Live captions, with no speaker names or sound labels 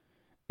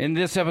In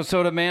this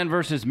episode of Man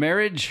vs.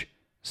 Marriage,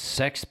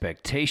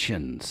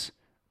 sexpectations,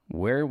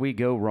 where we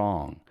go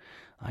wrong.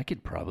 I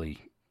could probably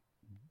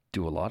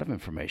do a lot of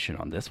information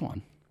on this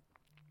one.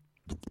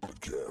 The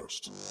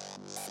podcast.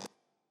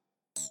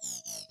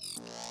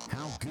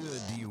 How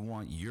good do you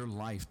want your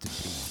life to be?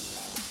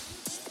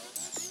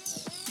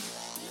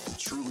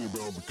 It's truly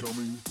about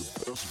becoming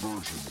the best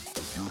version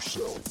of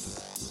yourself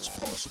that's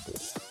possible.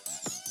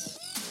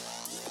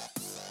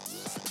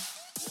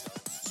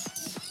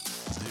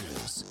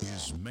 This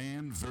is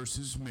Man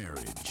vs.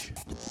 Marriage.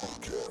 The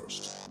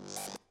podcast.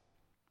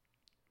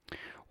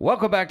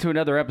 Welcome back to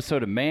another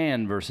episode of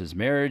Man vs.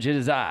 Marriage. It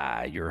is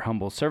I, your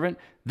humble servant,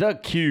 the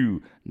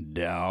Q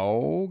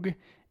Dog,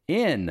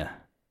 in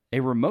a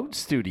remote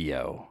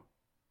studio.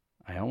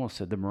 I almost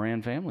said the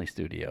Moran family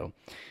studio.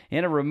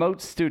 In a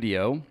remote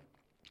studio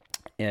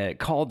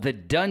called The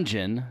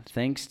Dungeon,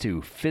 thanks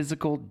to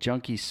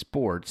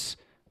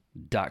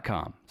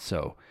PhysicalJunkieSports.com.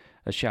 So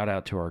a shout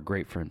out to our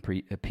great friend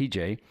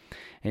PJ.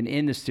 And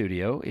in the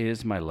studio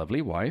is my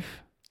lovely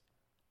wife.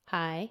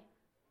 Hi.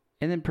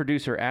 And then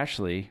producer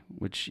Ashley,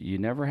 which you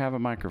never have a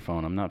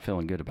microphone. I'm not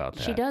feeling good about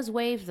that. She does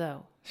wave,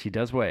 though. She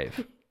does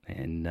wave.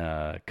 And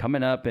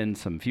coming up in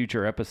some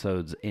future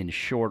episodes in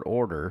short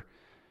order,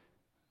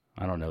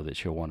 I don't know that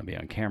she'll want to be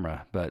on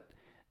camera, but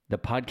the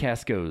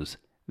podcast goes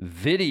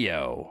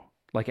video,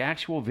 like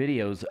actual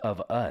videos of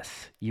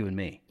us, you and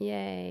me.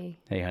 Yay.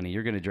 Hey, honey,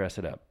 you're going to dress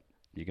it up.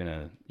 You're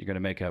gonna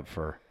make up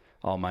for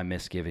all my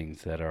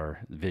misgivings that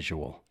are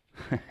visual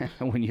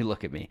when you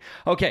look at me.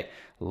 Okay,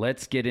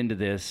 let's get into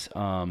this.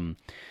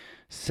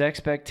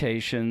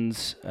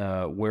 Sexpectations,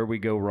 where we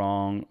go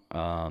wrong.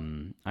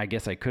 I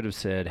guess I could have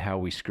said how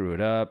we screw it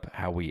up,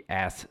 how we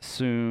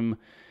assume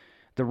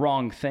the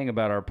wrong thing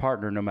about our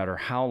partner, no matter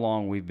how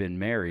long we've been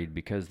married,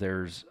 because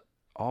there's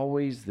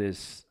always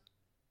this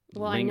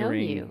lingering. I know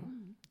you.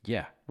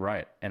 Yeah,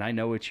 right. And I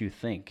know what you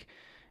think.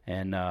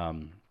 And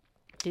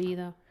do you,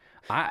 though?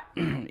 I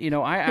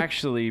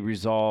actually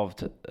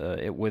resolved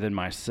it within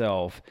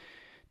myself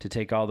to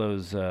take all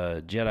those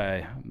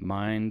Jedi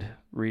mind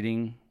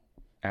reading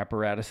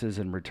apparatuses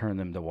and return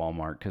them to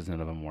Walmart because none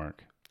of them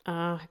work.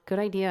 Good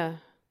idea.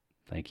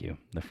 Thank you.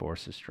 The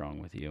Force is strong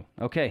with you.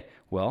 Okay,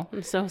 well.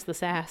 And so is the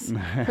sass.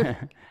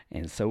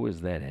 And so is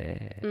that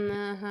ad.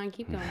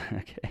 Keep going.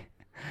 Okay.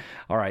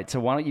 All right, so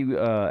why don't you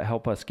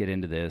help us get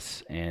into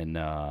this, and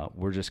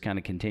we're just kind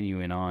of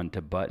continuing on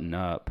to button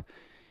up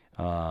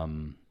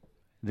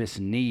this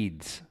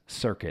needs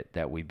circuit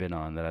that we've been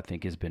on that I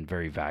think has been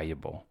very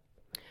valuable.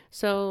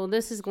 So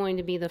this is going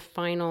to be the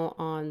final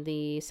on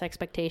the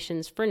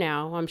sexpectations for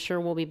now. I'm sure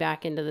we'll be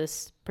back into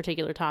this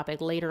particular topic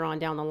later on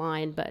down the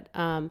line, but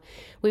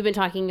we've been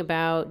talking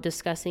about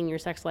discussing your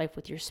sex life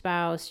with your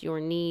spouse, your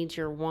needs,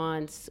 your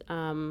wants,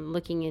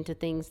 looking into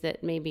things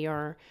that maybe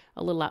are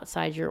a little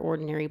outside your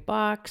ordinary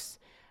box.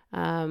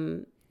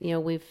 We've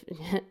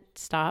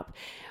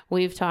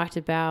We've talked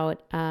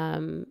about,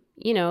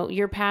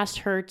 your past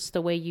hurts,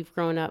 the way you've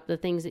grown up, the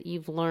things that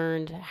you've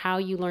learned, how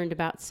you learned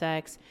about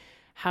sex,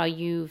 how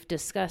you've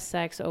discussed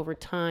sex over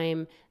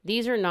time.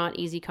 These are not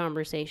easy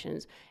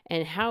conversations.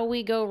 And how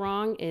we go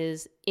wrong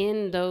is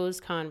in those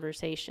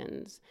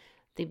conversations.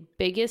 The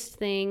biggest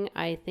thing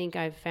I think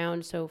I've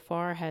found so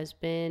far has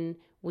been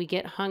we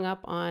get hung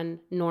up on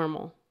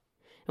normal.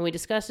 And we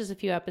discussed this a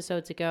few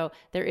episodes ago.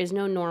 There is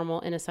no normal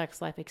in a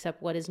sex life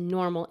except what is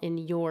normal in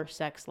your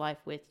sex life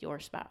with your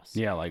spouse.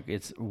 Yeah, like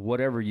it's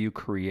whatever you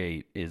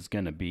create is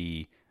going to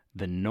be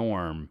the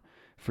norm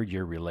for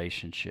your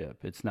relationship.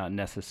 It's not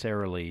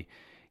necessarily,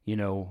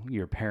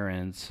 your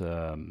parents,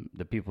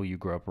 the people you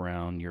grew up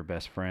around, your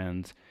best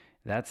friends.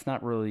 That's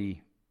not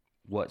really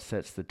what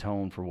sets the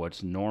tone for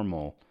what's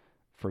normal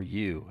for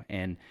you.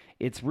 And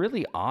it's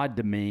really odd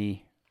to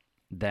me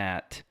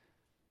that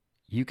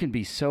you can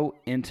be so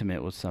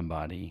intimate with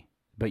somebody,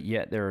 but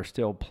yet there are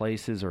still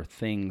places or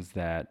things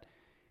that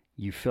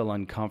you feel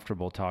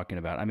uncomfortable talking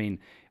about. I mean,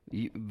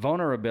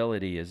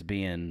 vulnerability is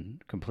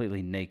being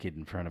completely naked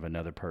in front of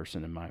another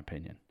person, in my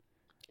opinion.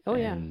 Oh,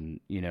 and,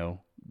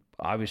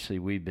 obviously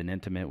we've been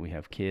intimate. We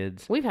have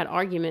kids. We've had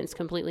arguments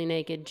completely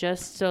naked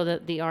just so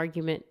that the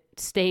argument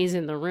stays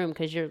in the room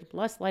because you're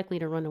less likely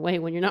to run away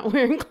when you're not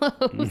wearing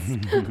clothes.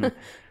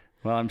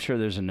 Well, I'm sure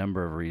there's a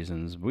number of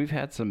reasons. We've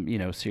had some,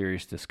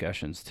 serious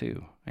discussions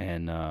too,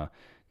 and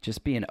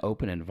just being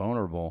open and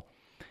vulnerable.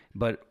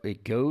 But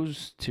it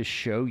goes to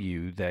show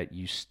you that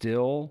you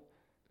still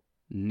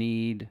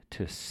need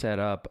to set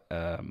up.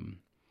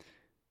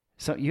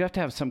 So you have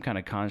to have some kind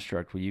of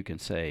construct where you can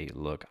say,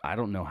 "Look, I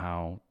don't know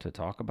how to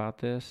talk about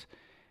this."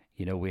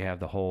 We have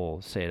the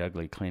whole "say it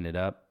ugly, clean it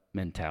up"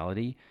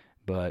 mentality,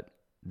 but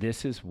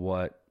this is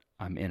what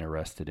I'm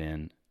interested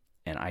in,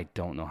 and I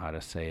don't know how to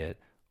say it.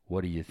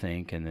 What do you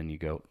think? And then you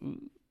go,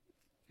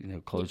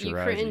 close your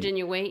eyes. You cringe and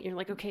you wait. You're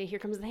like, okay, here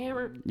comes the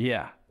hammer.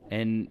 Yeah.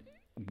 And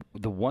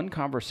the one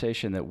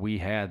conversation that we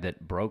had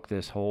that broke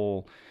this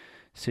whole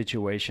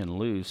situation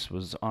loose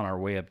was on our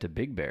way up to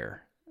Big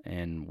Bear.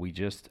 And we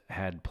just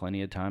had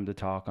plenty of time to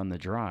talk on the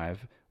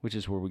drive, which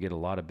is where we get a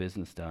lot of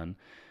business done.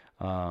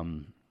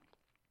 And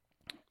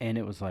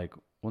it was like,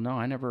 well, no,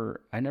 I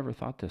never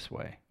thought this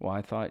way. Well,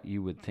 I thought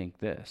you would think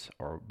this,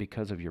 or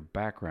because of your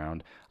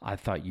background, I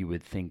thought you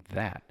would think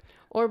that.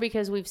 Or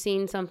because we've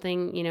seen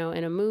something,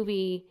 in a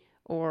movie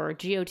or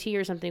GOT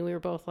or something, we were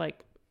both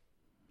like,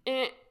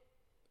 eh.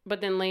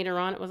 But then later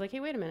on, it was like, hey,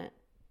 wait a minute.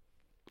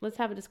 Let's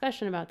have a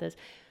discussion about this.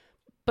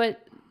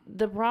 But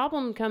the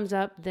problem comes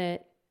up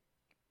that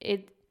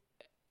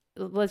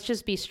let's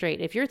just be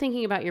straight. If you're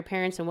thinking about your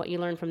parents and what you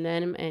learned from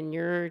them and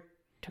you're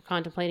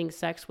contemplating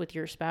sex with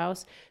your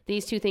spouse,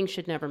 these two things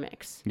should never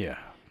mix. Yeah.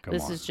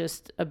 This is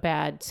just a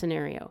bad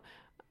scenario.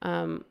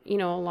 A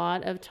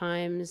lot of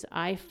times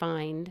I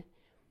find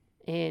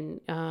in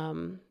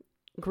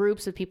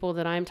groups of people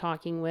that I'm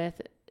talking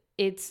with,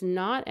 it's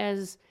not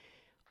as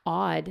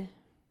odd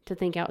to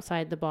think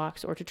outside the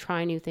box or to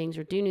try new things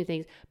or do new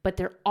things, but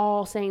they're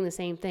all saying the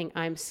same thing.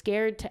 I'm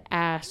scared to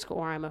ask,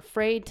 or I'm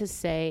afraid to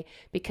say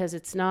because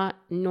it's not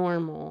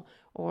normal,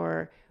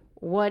 or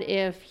what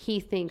if he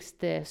thinks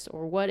this,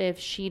 or what if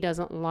she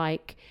doesn't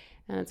like,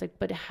 and it's like,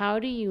 but how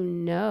do you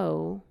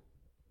know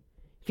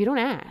if you don't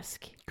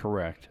ask?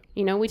 Correct.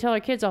 We tell our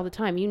kids all the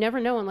time, you never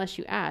know unless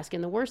you ask.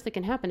 And the worst that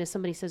can happen is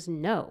somebody says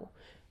no.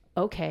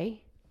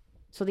 Okay.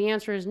 So the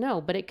answer is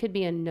no, but it could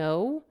be a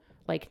no,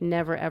 like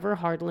never ever,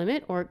 hard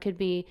limit, or it could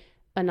be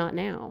a not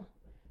now.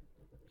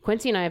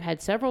 Quincy and I have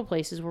had several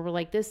places where we're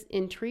like, this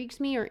intrigues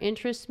me or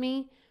interests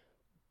me,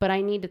 but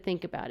I need to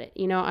think about it.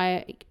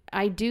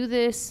 I do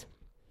this.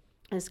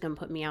 This is going to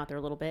put me out there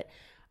a little bit.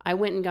 I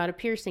went and got a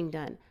piercing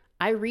done.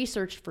 I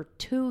researched for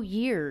 2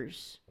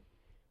 years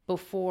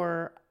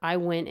before I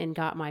went and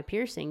got my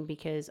piercing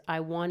because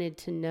I wanted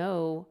to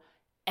know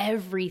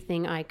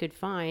everything I could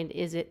find.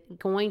 Is it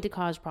going to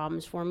cause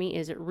problems for me?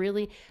 Is it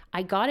really?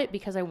 I got it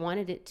because I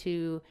wanted it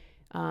to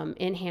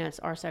enhance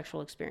our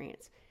sexual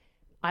experience.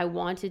 I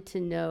wanted to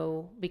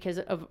know because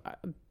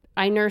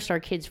I nursed our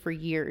kids for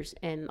years,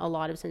 and a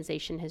lot of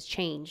sensation has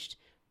changed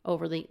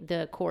over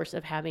the course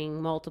of having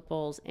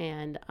multiples,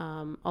 and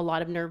a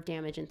lot of nerve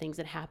damage and things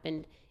that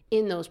happened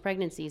in those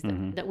pregnancies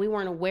that we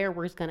weren't aware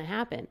was going to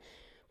happen.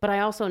 But I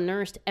also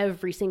nursed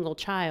every single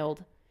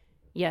child,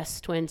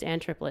 yes, twins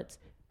and triplets,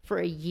 for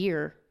a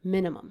year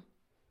minimum.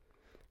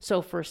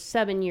 So for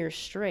 7 years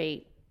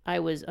straight, I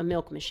was a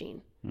milk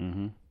machine.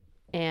 Mm-hmm.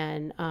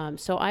 And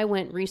so I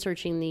went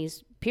researching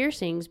these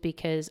piercings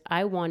because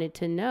I wanted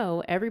to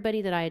know.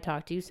 Everybody that I had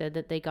talked to said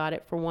that they got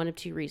it for one of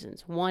two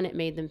reasons. One, it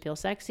made them feel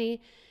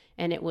sexy,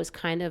 and it was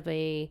kind of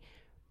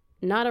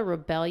not a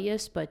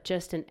rebellious, but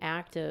just an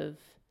act of,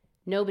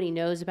 nobody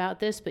knows about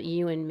this but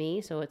you and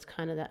me, so it's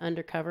kind of that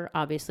undercover.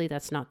 Obviously,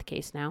 that's not the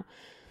case now.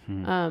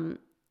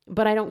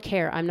 But I don't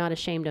care. I'm not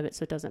ashamed of it,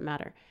 so it doesn't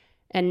matter.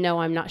 And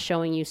no, I'm not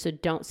showing you, so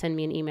don't send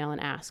me an email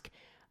and ask.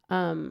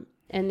 And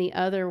the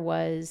other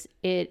was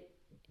it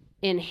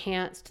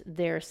enhanced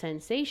their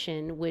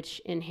sensation, which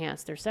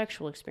enhanced their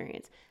sexual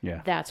experience.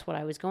 Yeah. That's what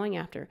I was going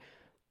after.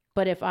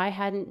 But if I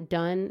hadn't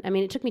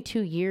it took me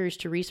 2 years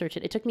to research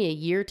it. It took me a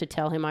year to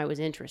tell him I was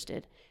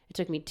interested. It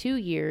took me 2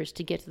 years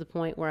to get to the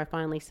point where I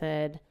finally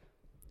said,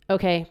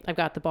 okay, I've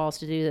got the balls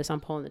to do this. I'm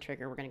pulling the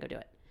trigger. We're going to go do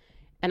it.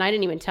 And I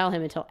didn't even tell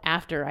him until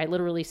after. I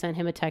literally sent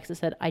him a text that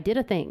said, I did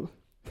a thing.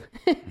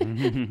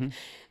 And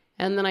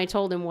then I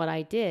told him what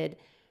I did.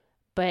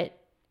 But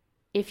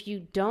if you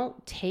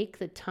don't take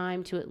the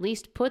time to at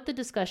least put the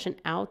discussion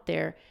out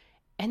there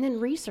and then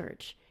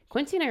research.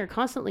 Quincy and I are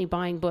constantly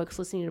buying books,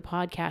 listening to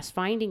podcasts,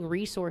 finding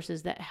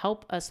resources that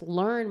help us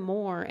learn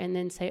more, and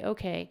then say,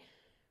 okay,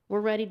 we're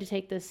ready to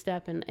take this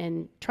step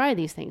and try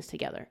these things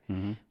together.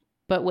 Mm-hmm.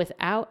 But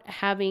without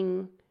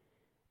having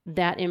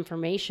that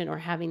information or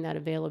having that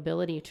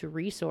availability to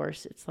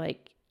resource, it's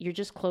like you're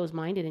just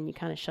closed-minded and you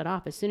kind of shut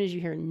off. As soon as you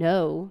hear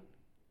no,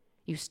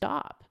 you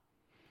stop.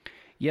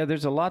 Yeah,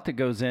 there's a lot that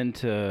goes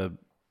into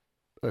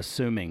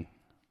assuming,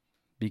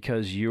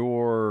 because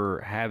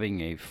you're having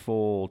a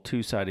full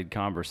two-sided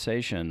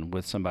conversation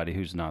with somebody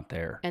who's not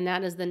there. And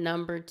that is the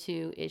number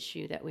 2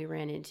 issue that we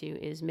ran into,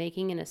 is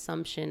making an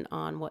assumption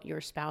on what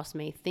your spouse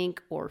may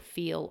think or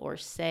feel or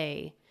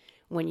say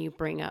when you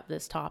bring up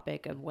this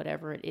topic of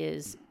whatever it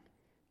is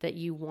that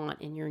you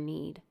want in your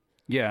need.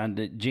 Yeah,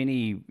 and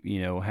Jeannie,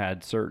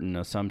 had certain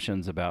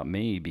assumptions about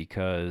me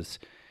because,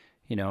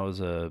 I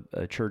was a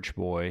church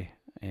boy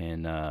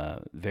and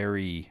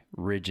very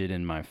rigid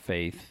in my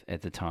faith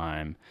at the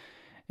time.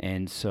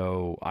 And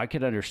so I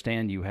could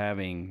understand you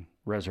having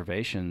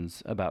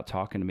reservations about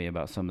talking to me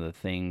about some of the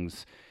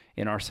things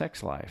in our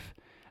sex life.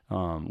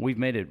 We've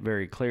made it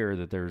very clear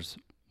that there's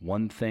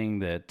one thing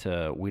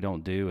that we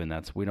don't do, and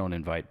that's we don't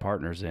invite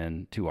partners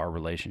into our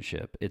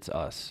relationship. It's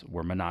us.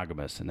 We're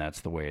monogamous, and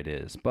that's the way it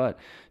is. But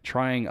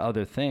trying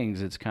other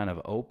things, it's kind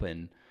of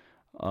open.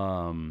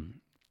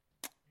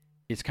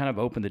 It's kind of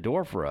opened the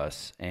door for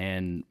us,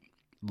 and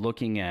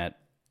looking at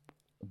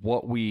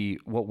what we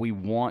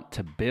want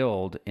to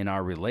build in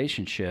our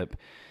relationship,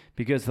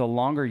 because the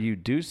longer you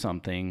do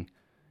something,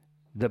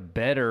 the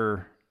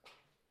better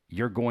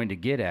you're going to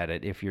get at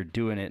it if you're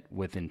doing it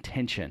with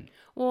intention.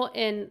 Well,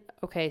 and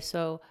okay,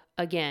 so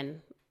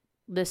again,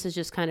 this is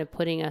just kind of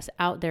putting us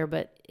out there,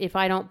 but if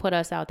I don't put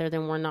us out there,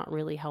 then we're not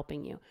really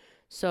helping you.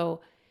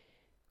 So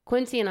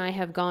Quincy and I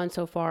have gone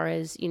so far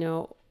as,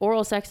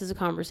 oral sex is a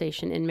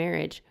conversation in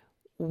marriage.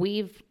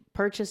 We've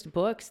purchased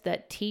books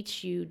that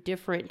teach you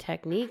different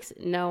techniques.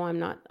 No,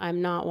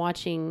 I'm not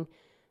watching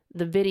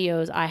the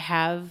videos. I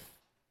have,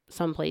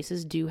 some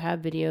places do have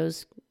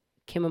videos.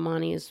 Kim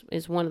Amani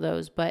is one of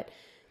those, but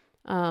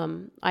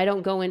I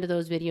don't go into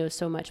those videos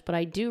so much, but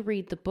I do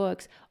read the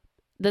books.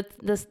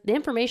 The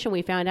information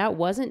we found out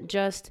wasn't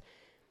just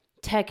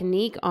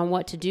technique on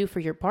what to do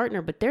for your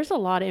partner, but there's a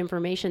lot of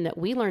information that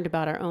we learned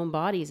about our own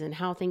bodies and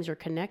how things are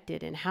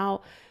connected and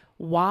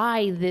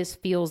why this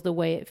feels the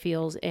way it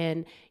feels.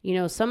 And,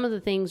 some of the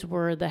things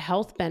were the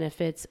health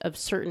benefits of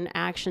certain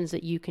actions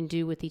that you can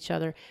do with each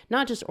other,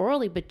 not just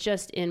orally, but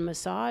just in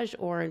massage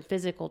or in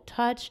physical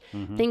touch,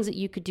 things that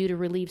you could do to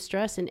relieve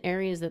stress in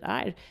areas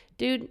that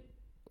dude,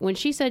 when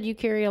she said you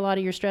carry a lot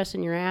of your stress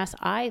in your ass,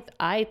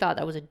 I thought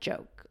that was a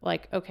joke.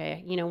 Like,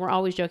 okay, we're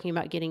always joking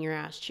about getting your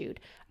ass chewed.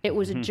 It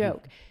was a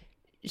joke.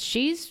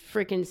 She's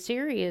freaking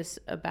serious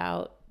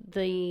about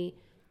the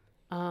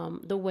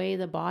way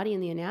the body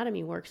and the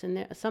anatomy works.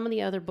 And some of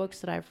the other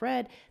books that I've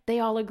read, they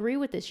all agree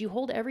with this. You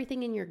hold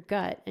everything in your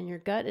gut, and your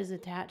gut is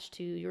attached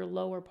to your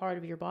lower part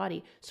of your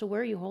body. So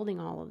where are you holding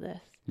all of this?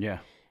 Yeah.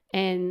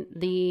 And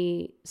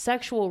the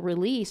sexual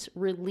release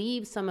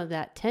relieves some of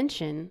that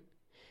tension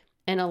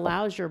and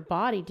allows your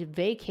body to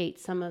vacate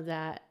some of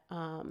that,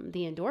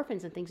 the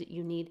endorphins and things that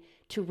you need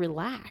to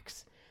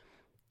relax.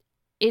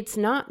 It's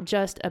not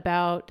just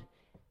about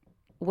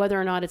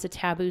whether or not it's a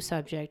taboo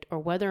subject or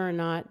whether or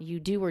not you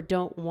do or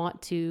don't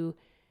want to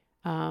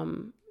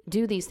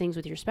do these things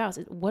with your spouse.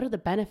 What are the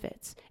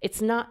benefits?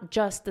 It's not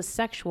just the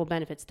sexual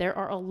benefits. There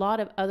are a lot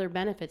of other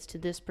benefits to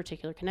this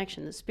particular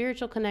connection. The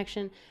spiritual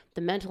connection,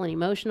 the mental and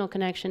emotional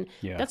connection.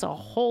 Yeah. That's a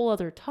whole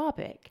other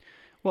topic.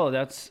 Well,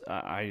 that's,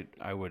 I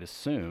would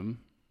assume,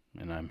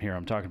 and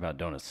I'm talking about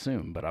don't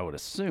assume, but I would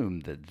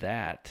assume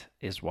that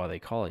is why they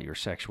call it your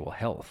sexual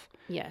health.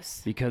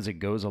 Yes. Because it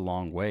goes a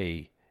long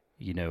way,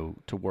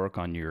 to work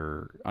on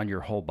your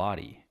whole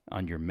body,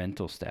 on your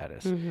mental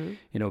status.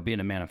 Mm-hmm. Being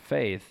a man of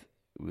faith,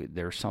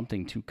 there's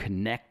something to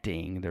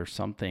connecting. There's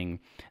something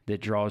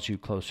that draws you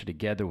closer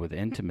together with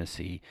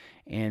intimacy.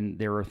 And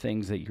there are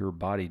things that your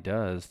body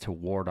does to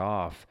ward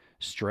off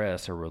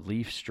stress or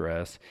relief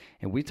stress.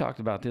 And we talked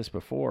about this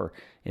before.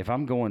 If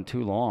I'm going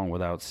too long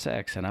without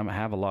sex and I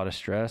have a lot of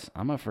stress,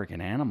 I'm a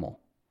freaking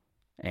animal.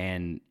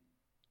 And,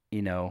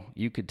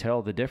 you could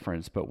tell the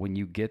difference. But when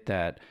you get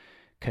that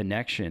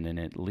connection and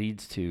it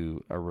leads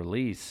to a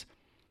release,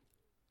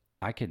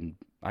 I can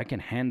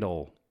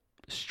handle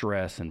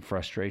stress and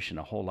frustration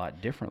a whole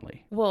lot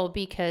differently. Well,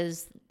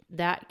 because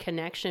that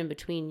connection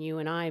between you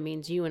and I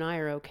means you and I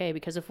are okay.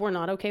 Because if we're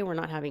not okay, we're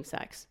not having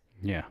sex.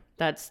 Yeah.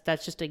 That's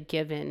just a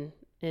given.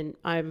 And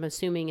I'm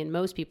assuming in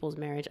most people's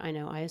marriage, I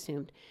know I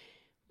assumed,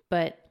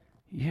 but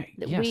Yeah.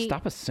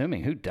 Stop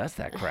assuming. Who does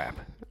that crap?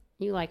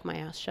 You like my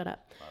ass. Shut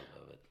up. I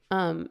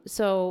love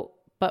it.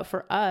 But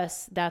for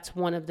us, that's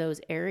one of those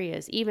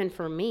areas. Even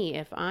for me,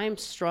 if I'm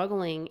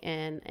struggling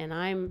and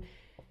I'm,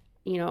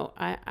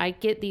 I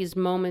get these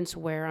moments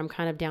where I'm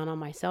kind of down on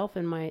myself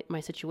and my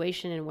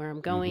situation and where I'm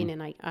going,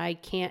 and I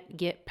can't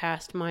get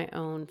past my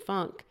own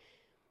funk.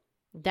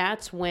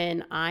 That's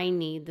when I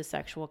need the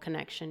sexual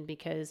connection,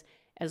 because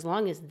as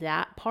long as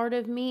that part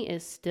of me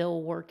is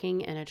still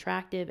working and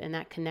attractive and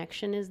that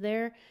connection is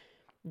there,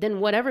 then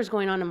whatever's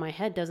going on in my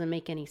head doesn't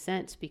make any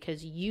sense,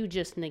 because you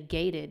just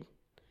negated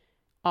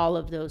all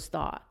of those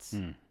thoughts.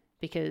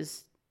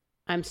 Because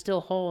I'm still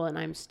whole and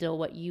I'm still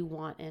what you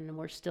want, and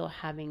we're still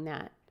having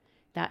that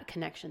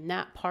connection,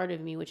 that part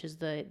of me, which is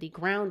the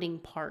grounding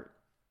part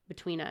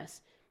between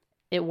us.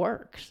 It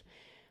works.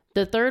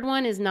 The third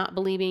one is not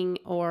believing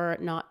or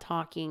not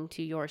talking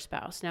to your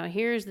spouse. Now,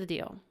 here's the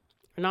deal.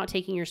 Or not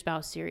taking your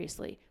spouse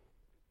seriously.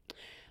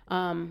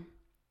 I'm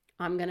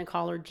going to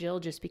call her Jill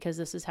just because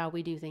this is how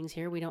we do things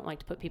here. We don't like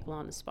to put people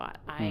on the spot.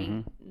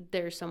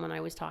 There's someone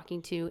I was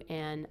talking to,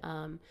 and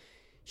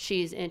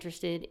she's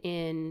interested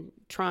in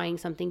trying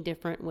something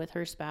different with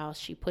her spouse.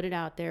 She put it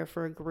out there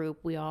for a group.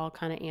 We all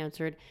kind of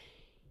answered.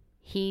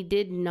 He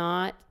did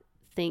not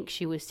think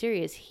she was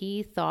serious.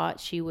 He thought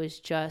she was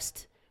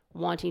just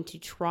wanting to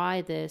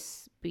try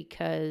this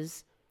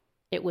because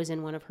it was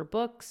in one of her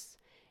books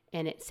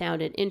and it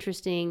sounded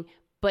interesting,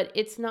 but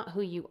it's not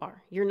who you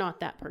are. You're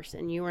not that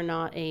person. You are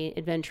not a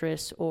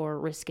adventurous or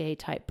risque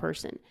type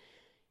person.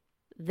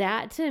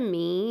 That, to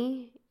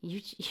me,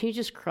 you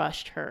just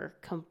crushed her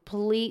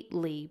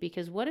completely,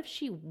 because what if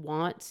she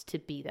wants to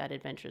be that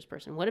adventurous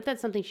person? What if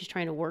that's something she's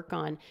trying to work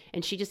on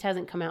and she just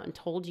hasn't come out and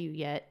told you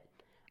yet,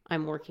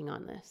 I'm working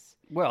on this?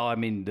 Well, I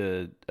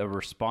mean, a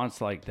response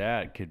like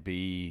that could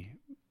be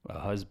a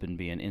husband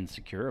being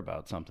insecure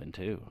about something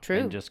too. True.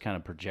 And just kind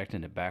of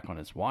projecting it back on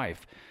his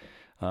wife.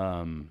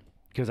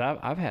 Because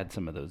I've had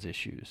some of those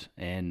issues,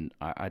 and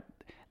I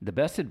the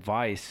best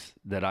advice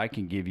that I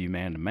can give you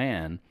man to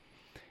man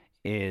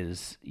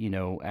is,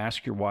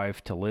 ask your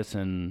wife to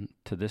listen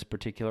to this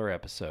particular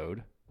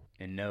episode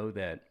and know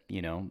that,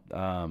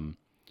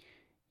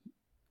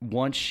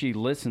 once she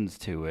listens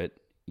to it,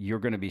 you're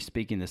going to be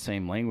speaking the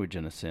same language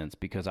in a sense,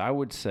 because I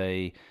would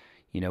say,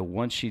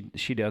 once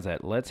she does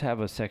that, let's have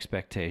a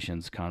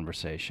sexpectations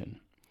conversation.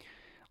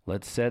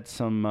 Let's set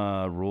some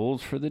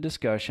rules for the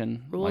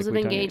discussion. Rules of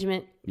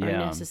engagement are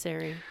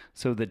necessary.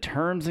 So the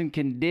terms and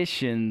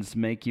conditions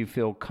make you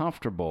feel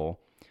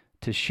comfortable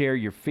to share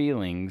your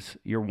feelings,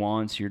 your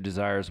wants, your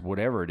desires,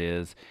 whatever it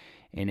is.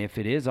 And if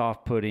it is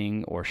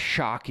off-putting or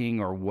shocking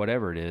or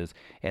whatever it is,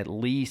 at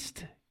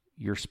least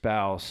your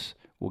spouse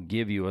will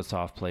give you a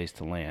soft place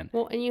to land.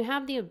 Well, and you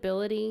have the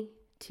ability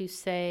to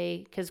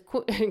say, because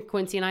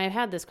Quincy and I have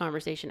had this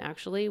conversation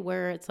actually,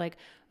 where it's like,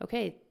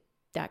 okay,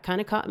 that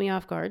kind of caught me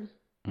off guard.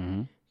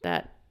 Mm-hmm.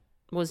 That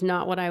was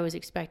not what I was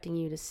expecting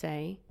you to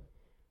say.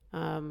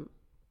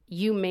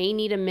 You may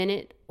need a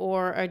minute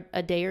or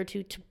a day or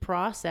two to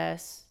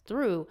process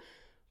through.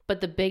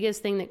 But the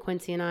biggest thing that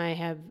Quincy and I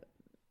have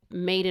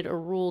made it a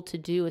rule to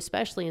do,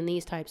 especially in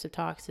these types of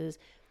talks, is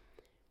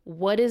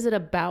what is it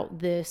about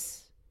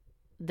this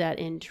that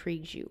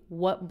intrigues you?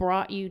 What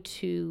brought you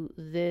to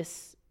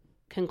this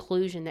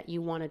conclusion that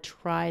you want to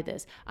try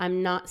this?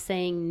 I'm not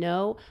saying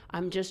no.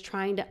 I'm just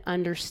trying to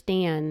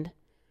understand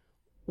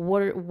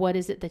what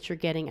is it that you're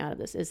getting out of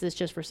this? Is this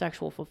just for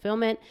sexual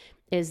fulfillment?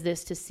 Is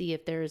this to see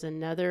if there's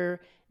another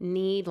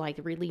need, like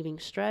relieving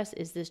stress?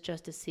 Is this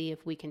just to see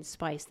if we can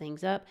spice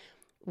things up?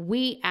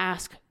 We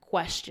ask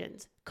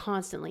questions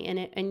constantly,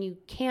 and you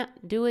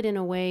can't do it in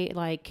a way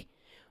like,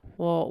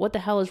 well, what the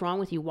hell is wrong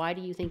with you? Why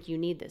do you think you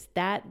need this?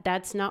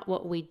 That's not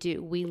what we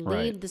do. We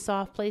leave the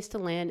soft place to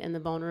land and the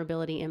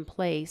vulnerability in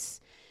place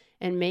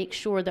and make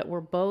sure that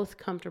we're both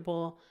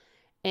comfortable.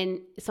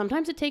 And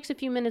sometimes it takes a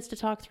few minutes to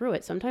talk through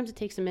it. Sometimes it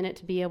takes a minute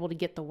to be able to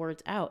get the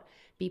words out.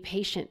 Be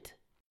patient.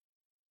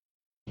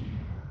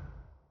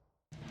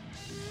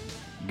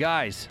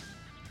 Guys,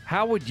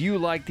 how would you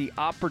like the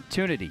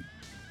opportunity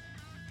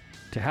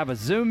to have a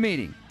Zoom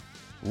meeting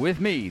with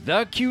me,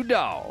 the Q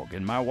Dog,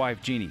 and my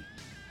wife, Jeannie?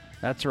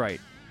 That's right,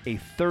 a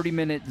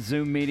 30-minute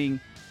Zoom meeting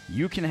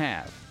you can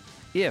have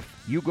if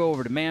you go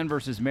over to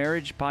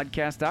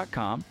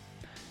manversusmarriagepodcast.com,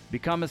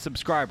 become a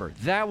subscriber.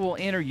 That will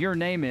enter your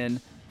name in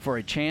for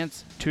a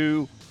chance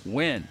to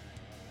win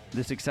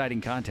this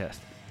exciting contest.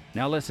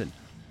 Now listen,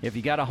 if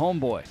you got a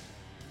homeboy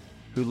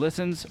who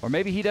listens, or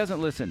maybe he doesn't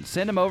listen,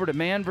 send him over to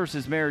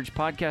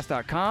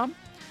manversusmarriagepodcast.com,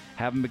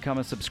 have him become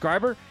a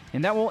subscriber,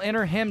 and that will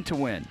enter him to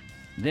win.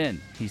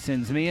 Then he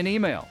sends me an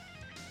email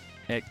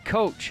at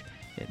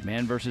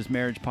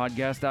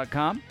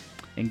coach@manversusmarriagepodcast.com,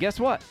 and guess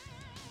what?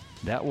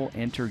 That will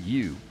enter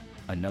you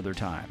another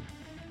time.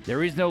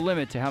 There is no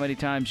limit to how many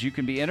times you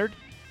can be entered,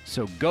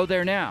 so go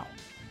there now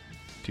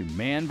to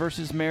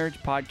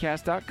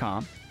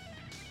manversusmarriagepodcast.com,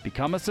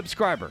 become a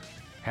subscriber,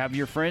 have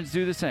your friends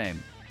do the same,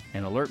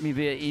 and alert me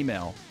via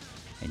email,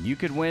 and you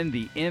could win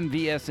the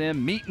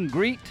MVSM meet and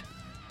greet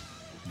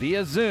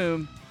via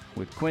Zoom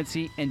with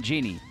Quincy and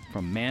Jeannie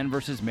from Man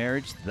vs.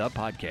 Marriage, the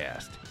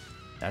podcast.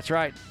 That's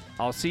right.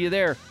 I'll see you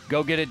there.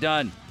 Go get it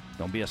done.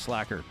 Don't be a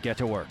slacker. Get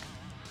to work.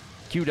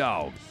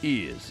 Q-Dog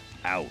is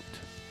out.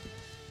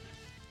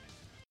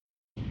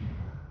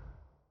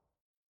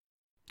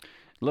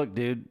 Look,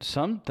 dude,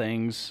 some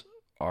things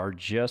are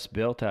just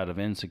built out of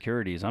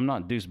insecurities. I'm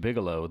not Deuce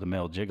Bigalow, the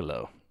male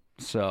gigolo.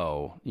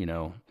 So,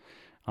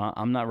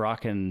 I'm not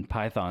rocking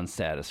Python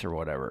status or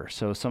whatever.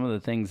 So some of the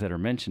things that are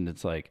mentioned,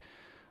 it's like,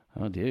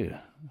 oh, dude,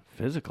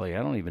 physically,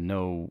 I don't even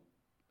know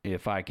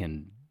if I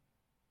can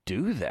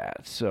do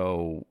that.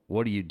 So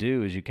what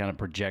do is you kind of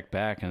project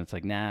back, and it's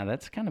like, nah,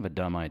 that's kind of a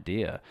dumb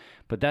idea.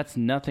 But that's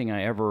nothing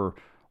I ever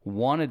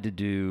wanted to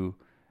do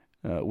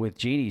with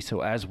Jeannie.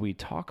 So as we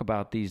talk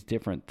about these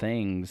different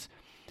things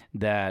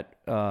that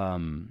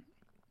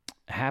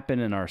happen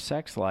in our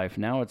sex life,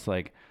 now it's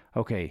like,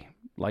 okay,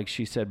 like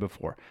she said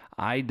before,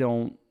 I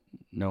don't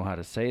know how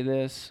to say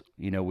this.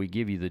 We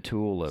give you the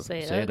tool of say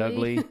it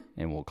ugly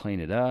and we'll clean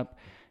it up.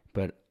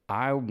 But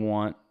I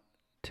want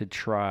to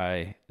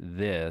try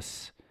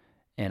this,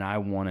 and I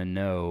want to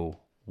know,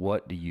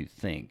 what do you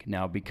think?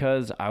 Now,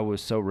 because I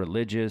was so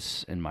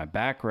religious in my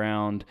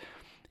background,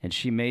 and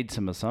she made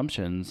some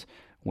assumptions,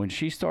 when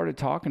she started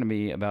talking to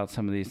me about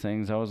some of these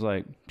things, I was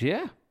like,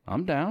 yeah,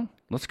 I'm down.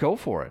 Let's go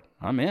for it.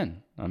 I'm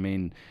in. I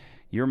mean,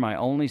 you're my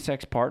only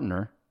sex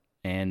partner,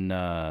 and,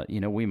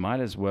 we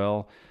might as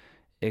well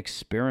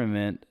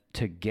experiment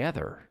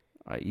together.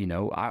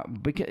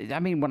 Because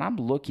when I'm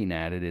looking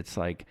at it, it's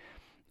like,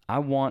 I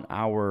want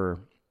our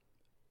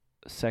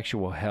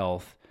sexual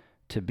health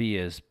to be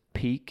as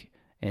peak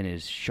and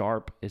as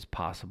sharp as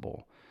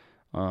possible.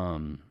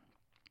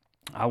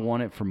 I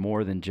want it for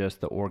more than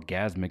just the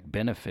orgasmic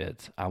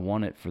benefits. I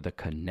want it for the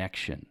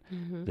connection,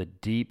 the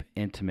deep,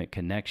 intimate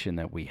connection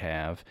that we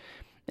have.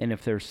 And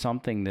if there's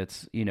something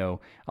that's, a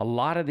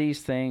lot of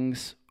these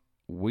things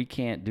we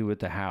can't do at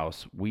the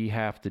house. We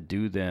have to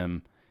do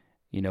them,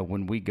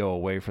 when we go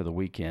away for the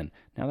weekend.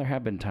 Now, there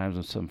have been times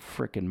when some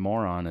frickin'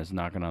 moron is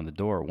knocking on the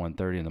door at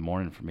 1:30 in the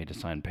morning for me to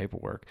sign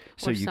paperwork.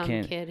 So or you some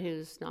can't. Kid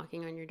who's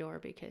knocking on your door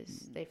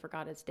because they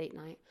forgot it's date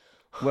night.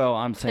 Well,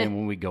 I'm saying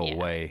when we go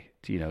away,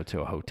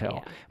 to a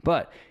hotel. Yeah.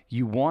 But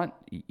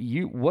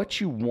what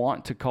you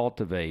want to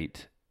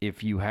cultivate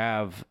if you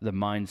have the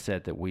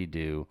mindset that we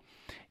do,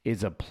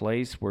 is a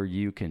place where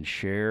you can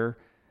share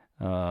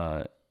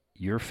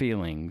your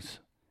feelings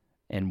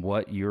and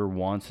what your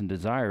wants and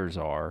desires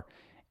are,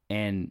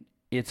 and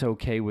it's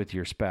okay with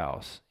your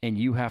spouse. And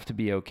you have to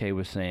be okay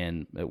with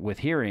saying, with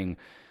hearing,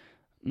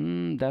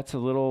 that's a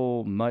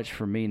little much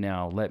for me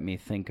now. Let me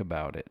think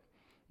about it.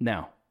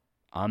 Now,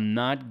 I'm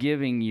not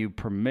giving you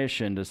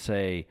permission to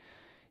say,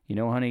 you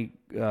know, honey,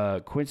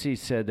 Quincy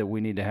said that we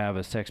need to have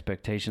a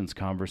sexpectations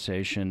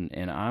conversation,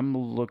 and I'm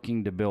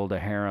looking to build a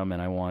harem,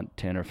 and I want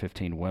 10 or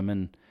 15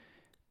 women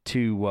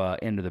to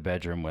enter the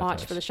bedroom with us.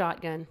 Watch for the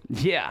shotgun.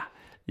 Yeah.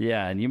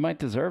 Yeah, and you might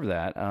deserve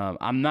that.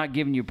 I'm not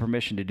giving you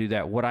permission to do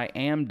that. What I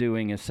am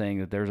doing is saying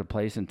that there's a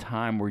place and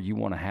time where you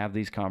want to have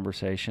these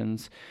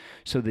conversations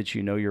so that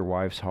you know your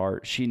wife's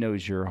heart, she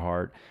knows your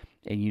heart,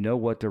 and you know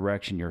what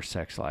direction your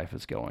sex life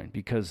is going.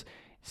 Because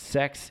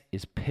sex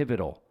is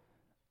pivotal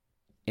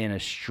in a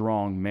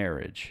strong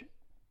marriage.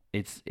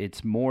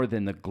 It's more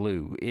than the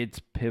glue. It's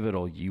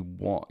pivotal. You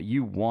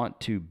want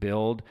to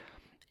build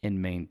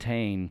and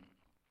maintain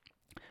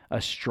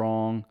a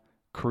strong,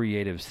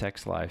 creative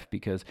sex life,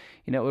 because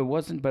it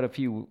wasn't but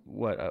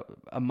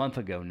a month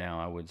ago now,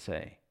 I would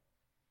say.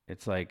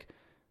 It's like,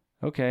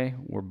 okay,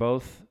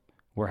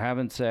 we're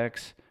having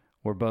sex,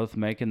 we're both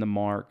making the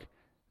mark,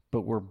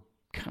 but we're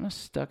kind of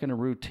stuck in a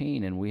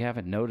routine, and we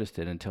haven't noticed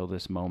it until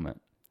this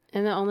moment.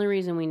 And the only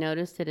reason we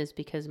noticed it is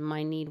because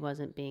my need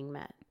wasn't being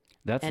met.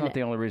 That's not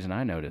the only reason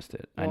I noticed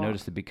it. Well, I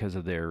noticed it because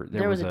of there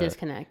was a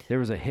disconnect. There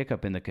was a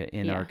hiccup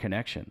in our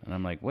connection, and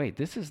I'm like, wait,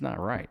 this is not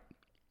right.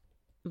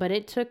 But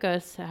it took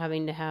us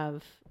having to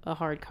have a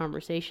hard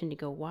conversation to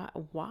go,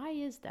 why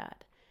is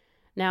that?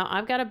 Now,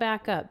 I've got to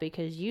back up,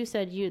 because you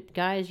said you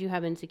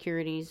have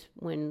insecurities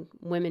when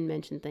women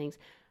mention things.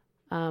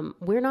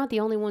 We're not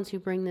the only ones who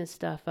bring this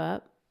stuff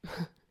up.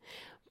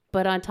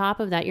 But on top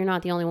of that, you're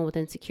not the only one with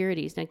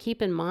insecurities. Now, keep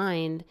in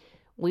mind,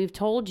 we've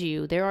told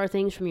you there are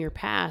things from your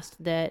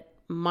past that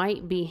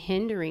might be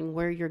hindering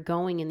where you're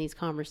going in these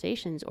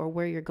conversations or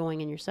where you're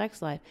going in your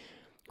sex life.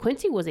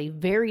 Quincy was a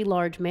very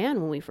large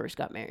man when we first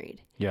got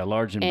married. Yeah,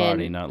 large in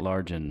body, not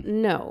large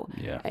in... No.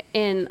 Yeah.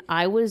 And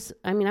I was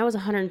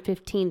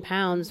 115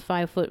 pounds,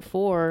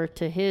 5'4",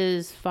 to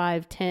his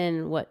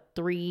 5'10",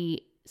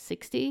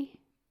 360?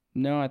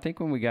 No, I think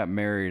when we got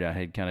married, I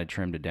had kind of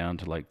trimmed it down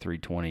to like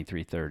 320,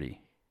 330.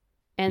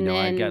 And then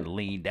I got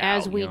leaned out.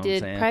 As we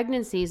did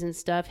pregnancies and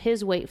stuff,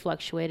 his weight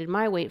fluctuated,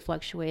 my weight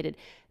fluctuated.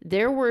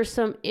 There were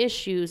some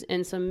issues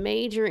and some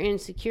major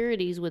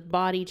insecurities with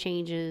body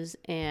changes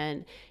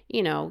and,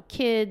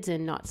 kids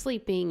and not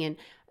sleeping and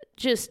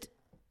just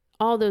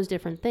all those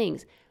different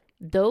things.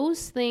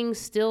 Those things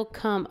still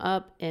come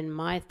up in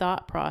my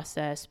thought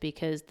process,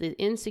 because the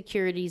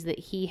insecurities that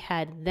he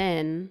had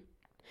then,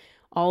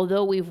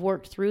 although we've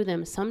worked through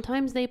them,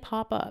 sometimes they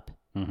pop up.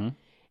 Mm-hmm.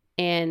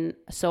 And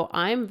so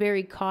I'm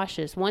very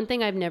cautious. One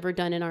thing I've never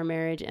done in our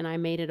marriage, and I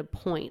made it a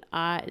point,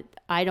 I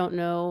don't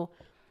know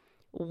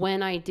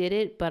when I did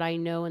it, but I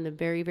know in the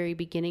very, very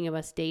beginning of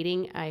us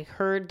dating, I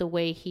heard the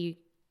way he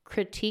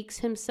critiques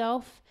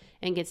himself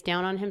and gets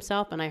down on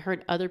himself, and I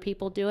heard other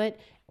people do it,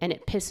 and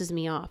it pisses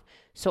me off.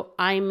 So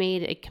I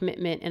made a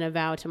commitment and a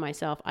vow to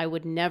myself. I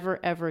would never,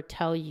 ever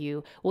tell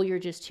you, well, you're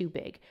just too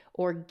big,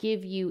 or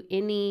give you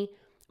any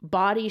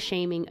body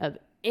shaming of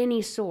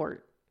any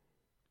sort.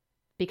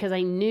 Because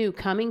I knew,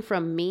 coming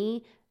from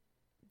me,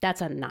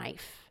 that's a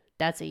knife.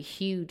 That's a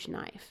huge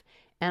knife.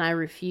 And I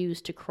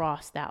refused to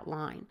cross that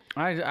line.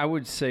 I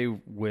would say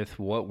with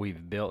what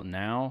we've built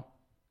now,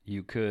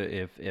 you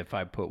could, if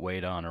I put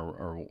weight on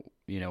or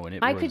and it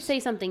I could say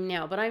something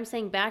now, but I'm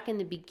saying back in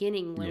the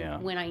beginning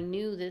when I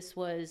knew this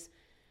was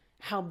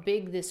how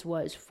big this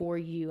was for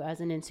you as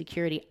an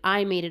insecurity,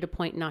 I made it a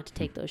point not to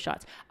take those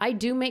shots. I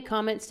do make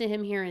comments to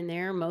him here and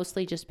there,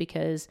 mostly just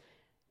because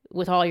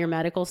with all your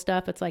medical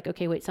stuff, it's like,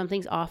 okay, wait,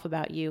 something's off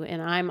about you.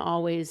 And I'm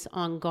always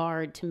on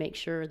guard to make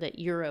sure that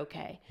you're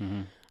okay.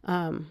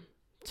 Mm-hmm.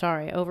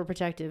 Sorry,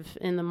 overprotective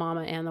in the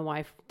mama and the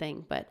wife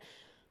thing. But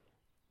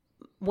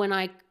when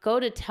I go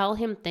to tell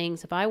him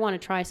things, if I want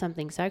to try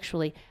something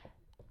sexually,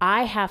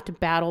 I have to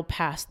battle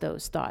past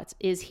those thoughts.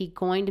 Is he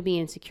going to be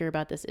insecure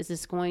about this? Is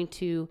this going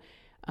to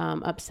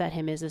upset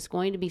him? Is this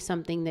going to be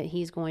something that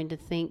he's going to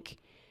think,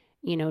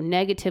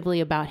 negatively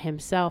about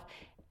himself?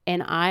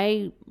 And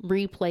I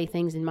replay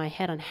things in my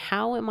head on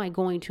how am I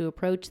going to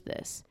approach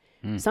this?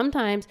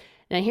 Sometimes,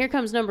 now here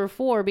comes number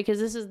 4, because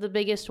this is the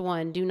biggest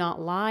one. Do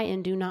not lie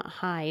and do not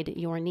hide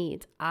your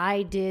needs.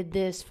 I did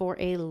this for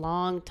a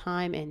long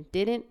time and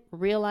didn't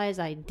realize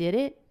I did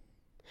it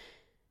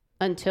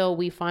until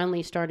we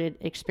finally started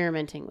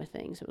experimenting with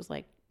things. It was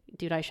like,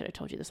 dude, I should have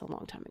told you this a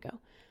long time ago.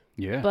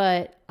 Yeah.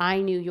 But I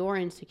knew your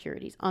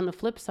insecurities. On the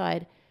flip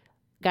side,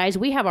 guys,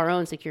 we have our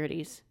own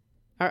insecurities.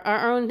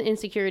 Our own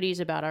insecurities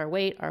about our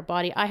weight, our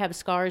body. I have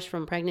scars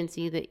from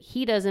pregnancy that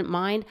he doesn't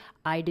mind.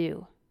 I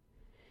do.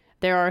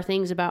 There are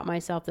things about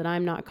myself that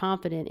I'm not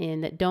confident in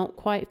that don't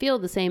quite feel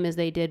the same as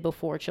they did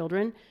before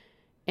children.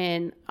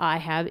 And I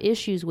have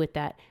issues with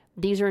that.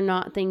 These are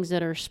not things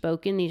that are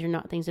spoken. These are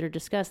not things that are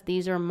discussed.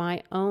 These are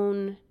my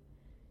own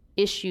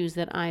issues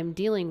that I'm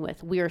dealing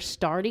with. We are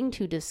starting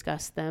to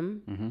discuss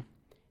them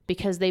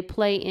because they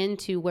play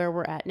into where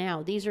we're at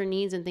now. These are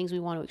needs and things we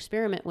want to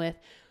experiment with.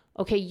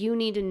 Okay, you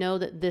need to know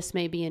that this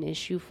may be an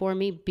issue for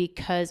me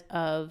because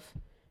of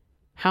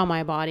how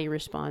my body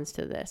responds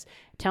to this.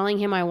 Telling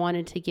him I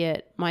wanted to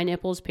get my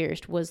nipples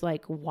pierced was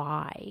like,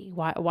 why?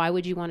 Why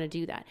would you want to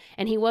do that?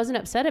 And he wasn't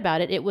upset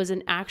about it. It was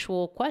an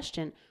actual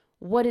question.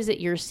 What is it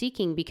you're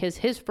seeking? Because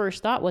his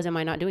first thought was, am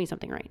I not doing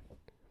something right?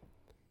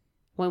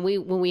 When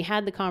we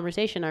had the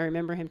conversation, I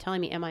remember him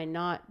telling me, am I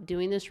not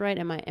doing this right?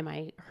 Am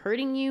I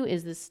hurting you?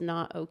 Is this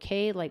not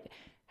okay? Like,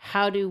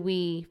 how do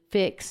we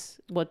fix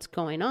what's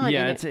going on?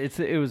 Yeah, And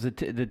it was the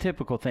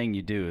typical thing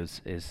you do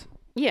is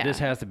yeah. this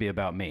has to be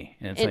about me.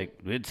 And it's like,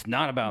 it's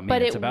not about me.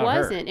 But it's it about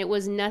wasn't. her. It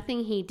was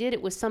nothing he did.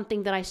 It was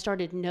something that I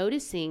started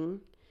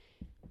noticing.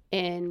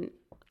 And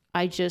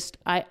I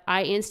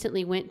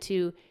instantly went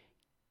to,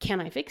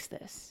 can I fix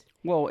this?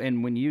 Well,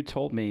 and when you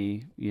told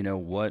me,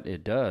 what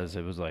it does,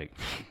 it was like,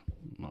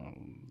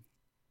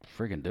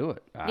 freaking do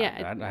it.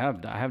 Yeah.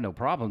 I have no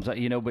problems, but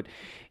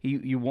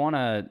you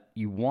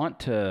want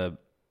to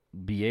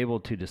be able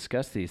to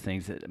discuss these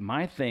things.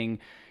 My thing,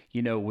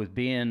 with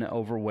being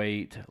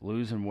overweight,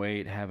 losing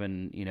weight,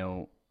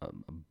 having, a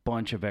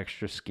bunch of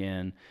extra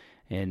skin,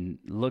 and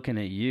looking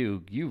at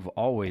you've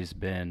always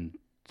been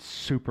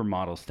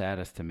supermodel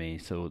status to me.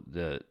 So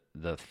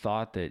the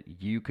thought that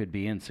you could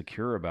be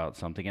insecure about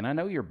something, and I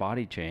know your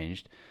body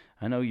changed.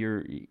 I know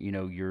your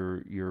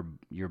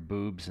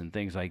boobs and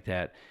things like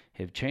that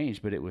have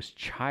changed, but it was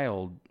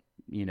child,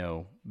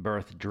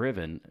 birth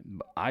driven.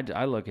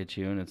 I look at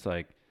you and it's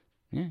like,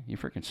 yeah, you're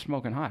freaking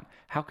smoking hot.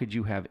 How could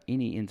you have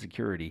any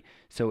insecurity?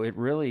 So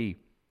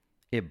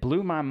it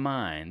blew my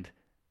mind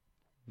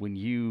when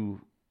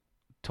you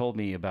told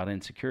me about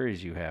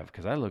insecurities you have,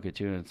 because I look at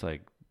you and it's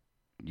like,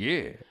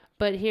 yeah.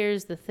 But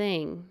here's the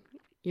thing.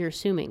 You're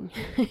assuming.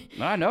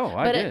 I know,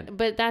 I did.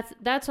 But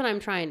that's what I'm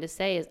trying to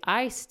say is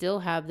I still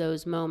have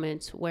those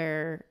moments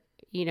where,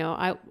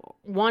 I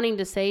wanting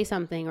to say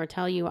something or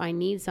tell you I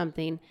need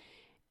something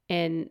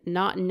and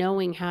not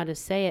knowing how to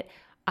say it.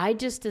 I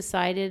just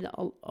decided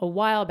a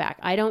while back,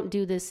 I don't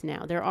do this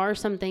now. There are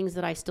some things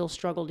that I still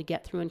struggle to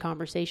get through in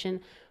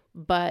conversation,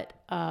 but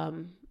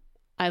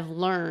I've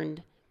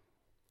learned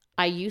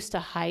I used to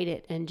hide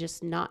it and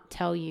just not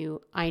tell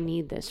you I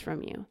need this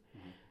from you.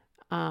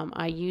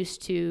 I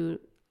used to,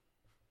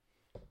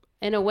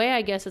 in a way,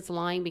 I guess it's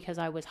lying because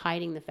I was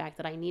hiding the fact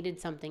that I needed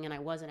something and I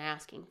wasn't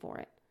asking for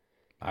it.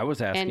 I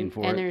was asking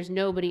for it. And there's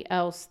nobody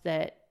else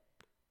that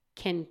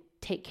can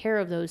take care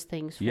of those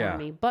things for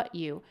me but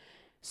you.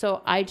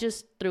 So I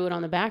just threw it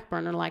on the back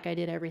burner like I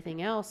did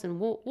everything else, and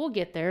we'll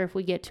get there. If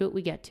we get to it,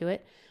 we get to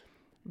it.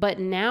 But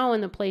now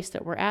in the place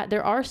that we're at,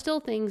 there are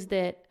still things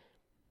that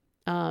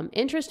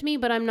interest me,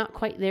 but I'm not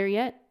quite there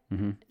yet.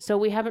 Mm-hmm. So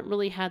we haven't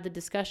really had the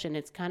discussion.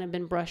 It's kind of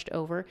been brushed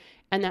over,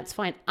 and that's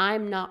fine.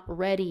 I'm not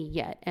ready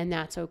yet, and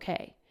that's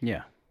okay.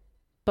 Yeah.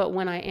 But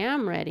when I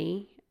am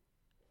ready,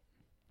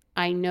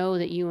 I know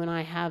that you and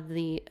I have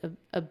the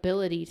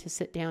ability to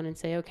sit down and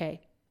say,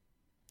 okay,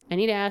 I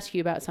need to ask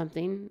you about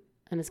something.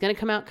 And it's going to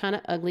come out kind of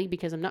ugly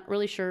because I'm not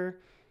really sure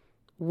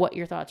what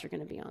your thoughts are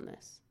going to be on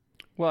this.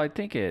 Well, I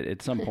think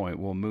at some point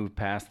we'll move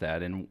past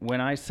that. And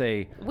when I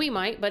say... We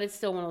might, but it's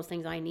still one of those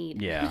things I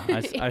need. Yeah,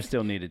 I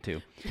still need it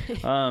too.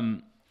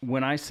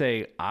 When I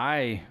say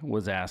I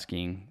was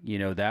asking,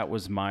 that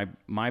was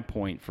my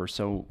point for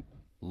so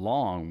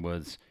long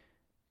was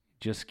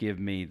just give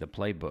me the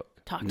playbook.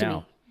 Talk to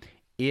me.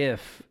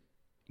 If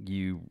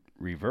you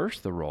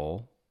reverse the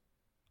role,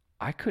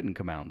 I couldn't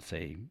come out and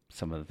say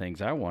some of the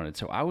things I wanted.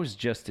 So I was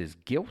just as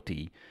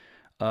guilty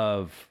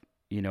of,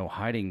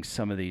 hiding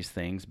some of these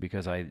things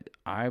because I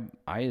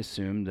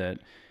assumed that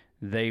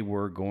they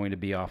were going to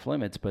be off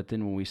limits. But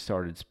then when we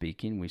started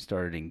speaking, we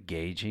started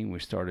engaging, we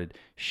started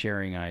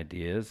sharing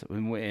ideas,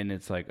 and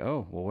it's like,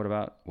 oh, well, what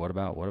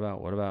about?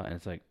 And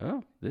it's like,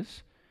 oh,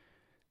 this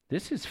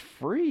is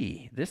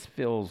free.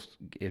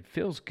 It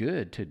feels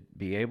good to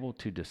be able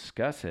to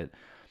discuss it,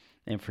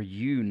 and for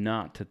you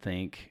not to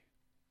think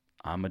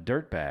I'm a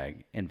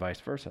dirtbag and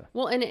vice versa.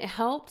 Well, and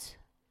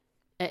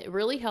it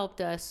really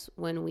helped us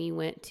when we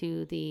went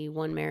to the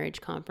One Marriage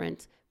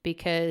Conference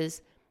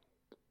because,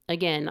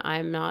 again,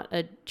 I'm not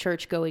a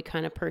church-goey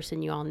kind of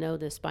person. You all know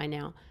this by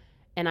now.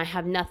 And I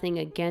have nothing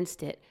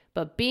against it.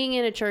 But being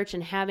in a church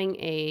and having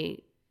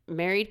a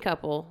married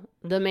couple,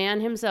 the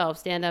man himself,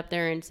 stand up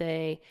there and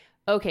say,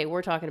 okay,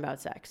 we're talking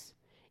about sex.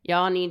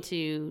 Y'all need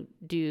to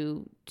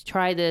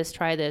try this,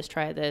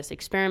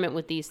 experiment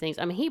with these things.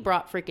 I mean, he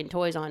brought freaking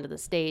toys onto the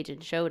stage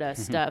and showed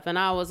us stuff. And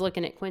I was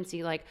looking at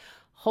Quincy like,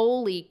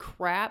 holy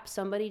crap,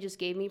 somebody just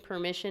gave me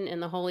permission in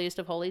the holiest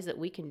of holies that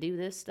we can do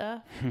this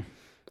stuff.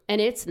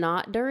 And it's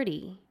not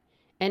dirty.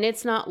 And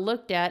it's not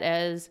looked at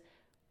as,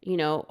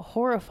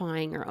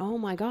 horrifying or, oh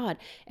my God.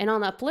 And on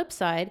the flip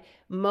side,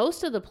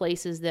 most of the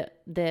places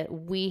that I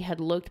had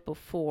looked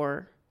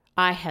before,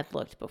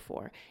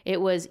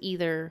 it was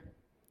either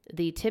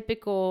the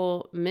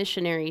typical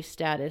missionary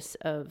status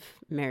of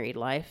married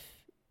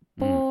life,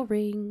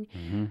 boring.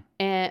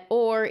 And,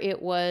 or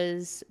it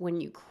was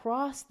when you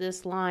cross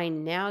this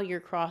line, now you're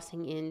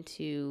crossing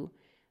into,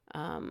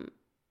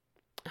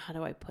 how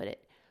do I put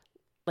it?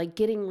 Like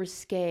getting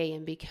risque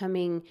and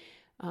becoming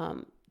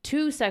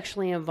too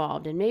sexually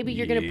involved. And maybe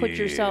you're going to put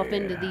yourself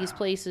into these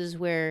places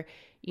where,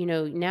 you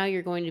know, now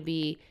you're going to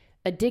be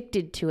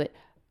addicted to it.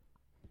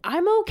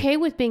 I'm okay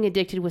with being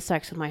addicted with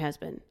sex with my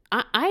husband.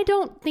 I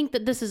don't think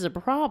that this is a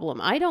problem.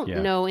 I don't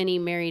know any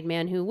married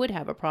man who would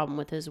have a problem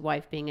with his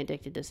wife being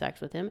addicted to sex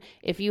with him.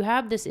 If you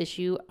have this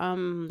issue,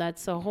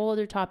 that's a whole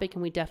other topic,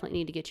 and we definitely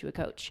need to get you a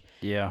coach.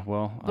 Yeah,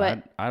 well,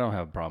 But I don't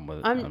have a problem with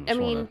it. I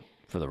mean,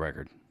 for the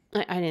record.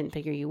 I didn't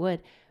figure you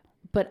would,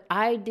 but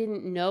I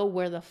didn't know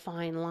where the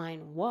fine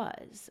line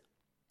was.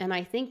 And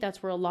I think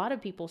that's where a lot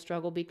of people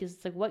struggle, because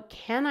it's like, what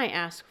can I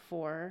ask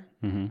for?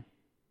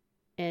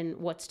 And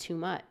what's too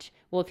much?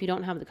 Well, if you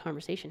don't have the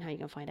conversation, how are you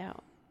going to find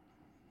out?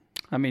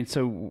 I mean,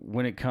 so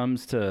when it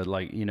comes to,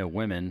 like, you know,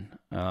 women,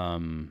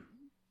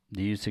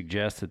 do you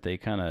suggest that they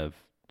kind of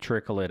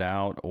trickle it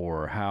out,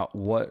 or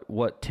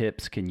what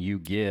tips can you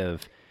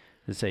give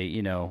to say,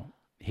 you know,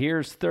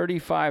 here's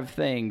 35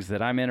 things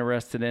that I'm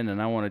interested in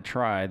and I want to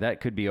try? That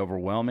could be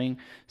overwhelming.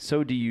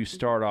 So do you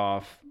start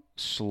off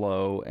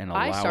slow and allow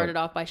I started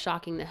off by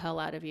shocking the hell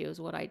out of you is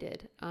what I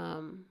did.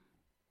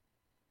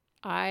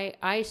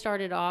 I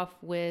started off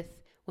with,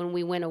 when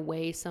we went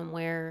away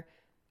somewhere,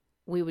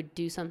 we would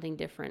do something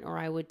different, or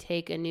I would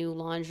take a new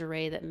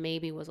lingerie that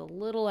maybe was a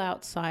little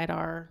outside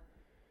our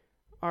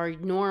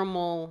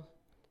normal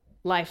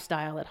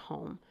lifestyle at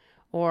home,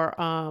 or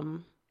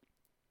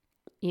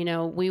you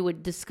know, we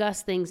would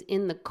discuss things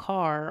in the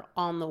car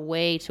on the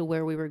way to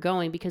where we were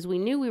going, because we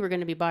knew we were going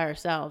to be by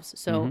ourselves.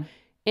 So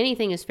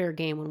anything is fair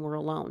game when we're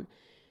alone.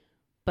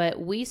 But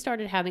we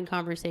started having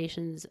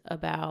conversations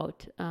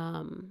about,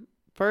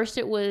 first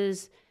it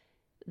was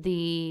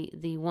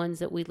the ones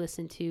that we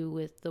listened to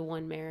with the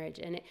one marriage,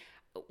 and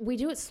we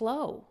do it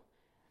slow.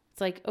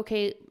 It's like,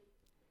 okay,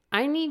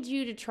 I need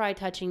you to try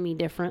touching me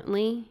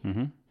differently.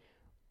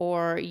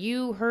 Or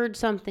you heard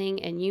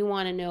something and you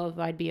want to know if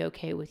I'd be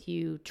okay with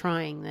you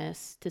trying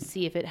this to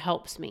see if it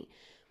helps me.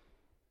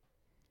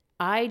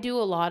 I do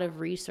a lot of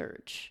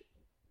research.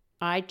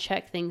 I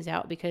check things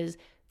out, because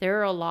there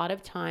are a lot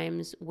of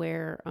times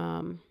where,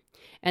 and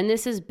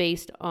this is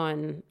based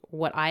on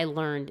what I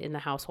learned in the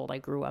household I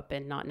grew up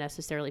in, not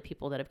necessarily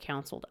people that have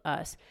counseled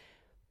us,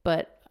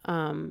 but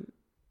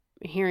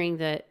hearing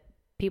that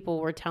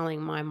people were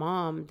telling my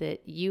mom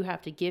that you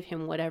have to give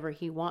him whatever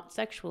he wants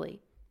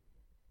sexually.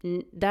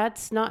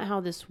 That's not how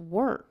this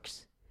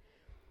works.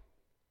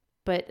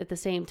 But at the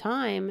same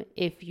time,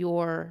 if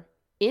you're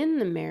in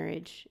the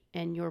marriage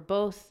and you're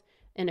both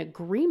in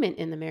agreement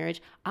in the marriage,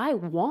 I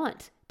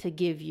want to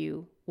give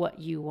you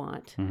what you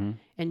want,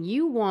 and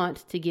you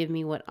want to give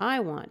me what I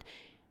want.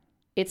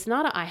 It's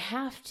not a I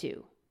have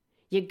to.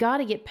 You got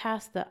to get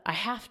past the I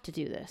have to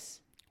do this.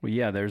 Well,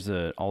 yeah, there's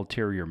an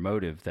ulterior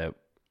motive that,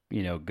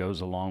 you know,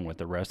 goes along with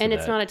the rest of that. And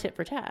it's not a tit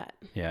for tat.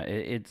 Yeah,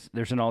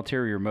 there's an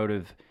ulterior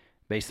motive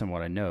based on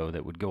what I know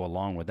that would go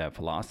along with that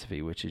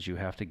philosophy, which is you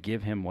have to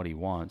give him what he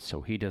wants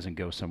so he doesn't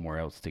go somewhere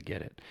else to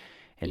get it.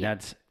 And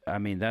that's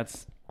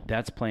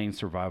playing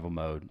survival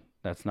mode.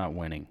 That's not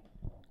winning.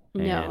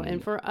 No,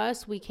 and for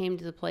us, we came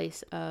to the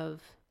place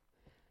of,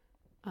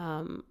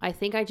 I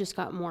think I just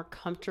got more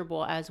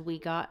comfortable as we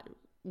got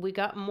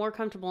more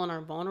comfortable in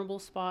our vulnerable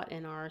spot,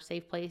 in our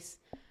safe place.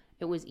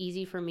 It was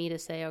easy for me to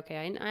say,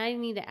 okay, I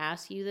need to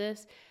ask you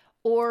this.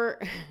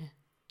 Or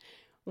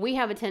we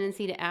have a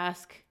tendency to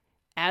ask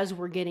as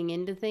we're getting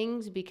into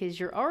things, because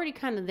you're already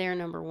kind of there,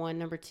 number one.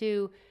 Number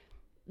two,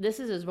 this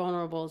is as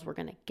vulnerable as we're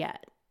going to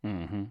get.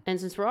 And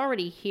since we're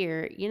already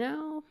here, you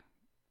know,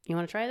 you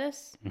want to try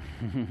this?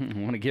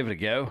 Want to give it a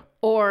go?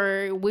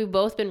 Or we've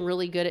both been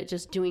really good at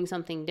just doing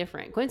something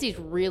different. Quincy's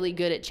really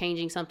good at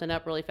changing something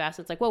up really fast.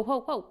 It's like,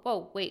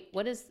 whoa, wait,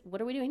 what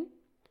are we doing?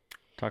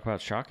 Talk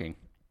about shocking.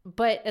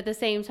 But at the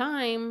same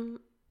time,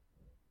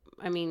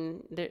 I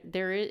mean,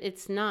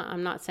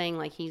 I'm not saying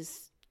like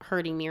he's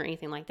hurting me or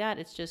anything like that.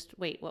 It's just,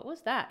 wait, what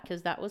was that?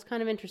 Because that was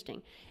kind of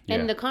interesting.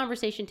 And the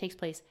conversation takes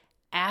place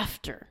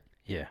after.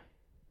 Yeah.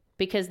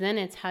 Because then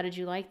it's, how did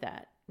you like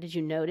that? Did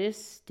you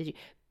notice?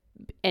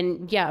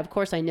 And yeah, of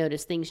course I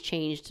noticed things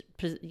changed.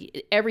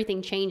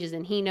 Everything changes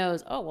and he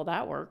knows, oh, well,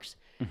 that works.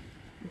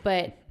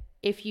 But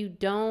if you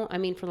don't, I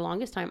mean, for the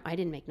longest time, I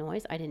didn't make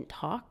noise. I didn't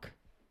talk.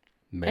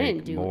 I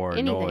didn't do more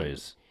anything.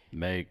 noise.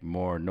 Make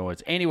more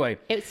noise. Anyway.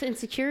 It's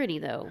insecurity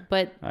though,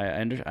 but I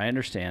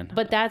understand.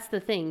 But that's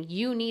the thing.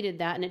 You needed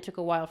that, and it took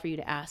a while for you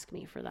to ask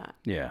me for that.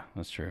 Yeah,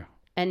 that's true.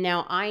 And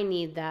now I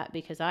need that,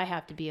 because I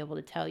have to be able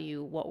to tell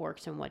you what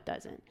works and what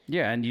doesn't.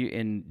 Yeah,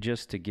 and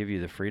just to give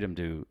you the freedom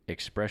to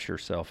express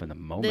yourself in the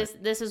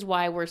moment. This is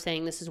why we're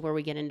saying this is where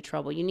we get into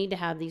trouble. You need to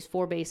have these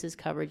 4 bases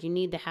covered. You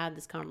need to have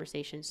this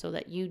conversation so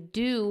that you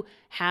do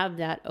have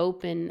that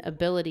open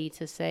ability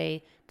to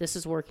say, this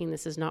is working,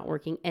 this is not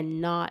working, and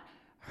not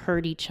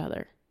hurt each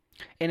other.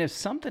 And if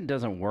something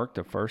doesn't work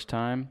the first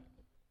time,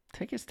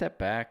 take a step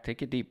back,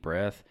 take a deep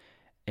breath,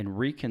 and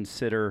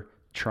reconsider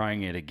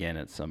trying it again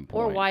at some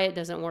point. Or why it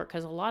doesn't work,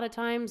 because a lot of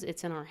times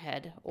it's in our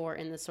head or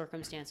in the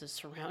circumstances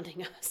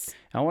surrounding us.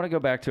 I want to go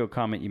back to a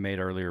comment you made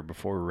earlier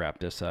before we wrap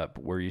this up,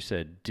 where you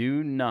said,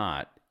 do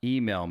not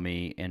email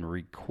me and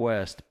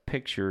request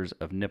pictures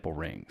of nipple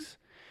rings.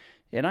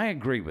 And I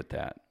agree with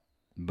that.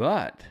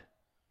 But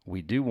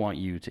we do want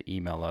you to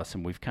email us,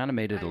 and we've kind of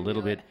made it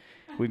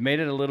we've made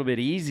it a little bit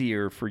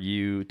easier for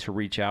you to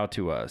reach out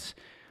to us.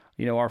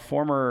 You know, our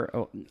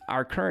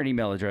current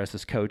email address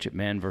is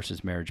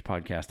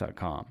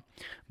coach@manversusmarriagepodcast.com.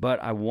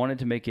 But I wanted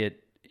to make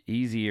it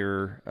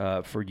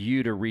easier for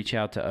you to reach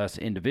out to us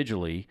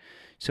individually.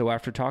 So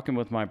after talking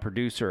with my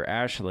producer,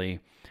 Ashley,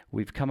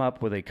 we've come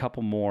up with a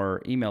couple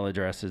more email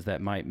addresses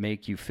that might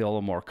make you feel a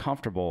little more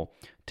comfortable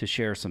to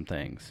share some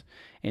things.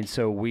 And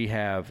so we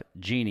have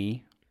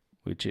Jeannie,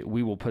 which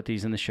we will put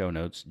these in the show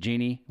notes.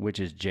 Jeannie, which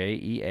is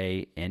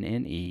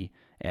JEANNE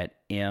at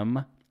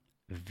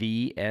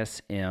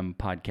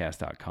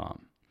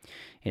MVSMpodcast.com.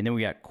 And then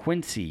we got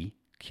Quincy,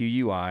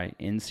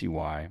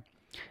 QUINCY,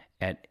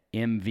 at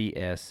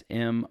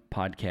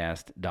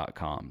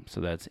MVSMpodcast.com.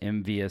 So that's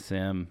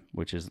MVSM,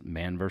 which is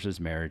Man versus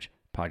Marriage,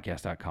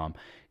 podcast.com.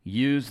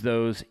 Use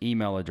those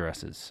email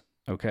addresses,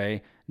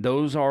 okay?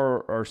 Those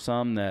are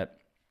some that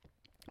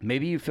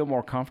maybe you feel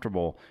more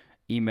comfortable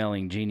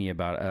emailing Jeannie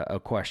about a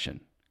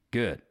question.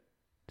 Good.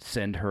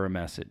 Send her a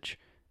message.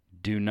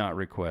 Do not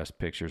request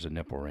pictures of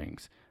nipple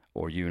rings,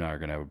 or you and I are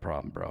going to have a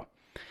problem, bro.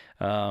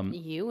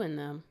 You and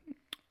them.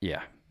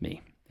 Yeah,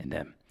 me and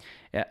them.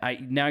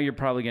 Now you're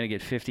probably going to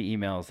get 50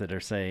 emails that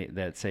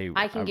say.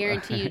 I can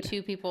guarantee you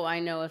 2 people I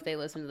know, if they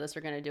listen to this,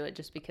 are going to do it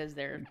just because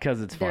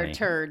it's funny. They're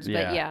turds.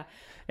 Yeah. But yeah.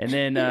 And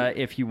then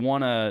if you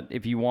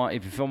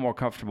feel more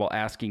comfortable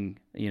asking,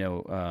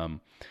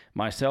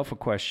 myself a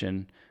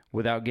question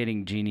without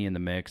getting Jeannie in the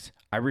mix,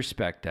 I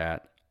respect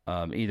that.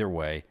 Either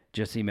way,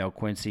 just email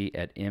Quincy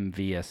at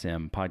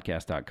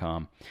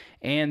mvsmpodcast.com,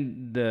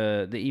 and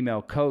the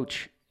email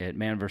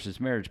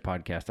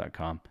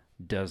coach@manversusmarriagepodcast.com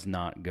does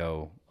not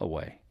go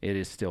away. It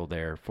is still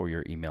there for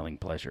your emailing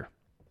pleasure.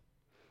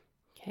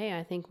 Okay,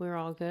 I think we're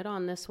all good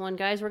on this one.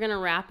 Guys, we're going to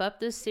wrap up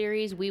this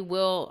series. We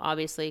will,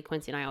 obviously,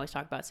 Quincy and I always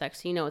talk about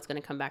sex, so you know it's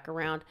going to come back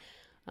around.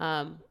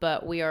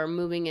 But we are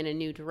moving in a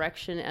new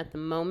direction at the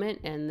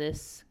moment, and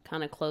this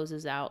kind of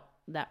closes out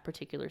that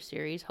particular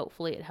series.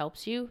 Hopefully it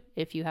helps you.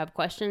 If you have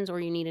questions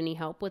or you need any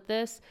help with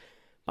this,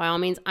 by all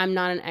means, I'm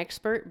not an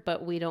expert,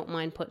 but we don't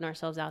mind putting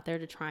ourselves out there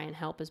to try and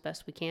help as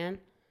best we can.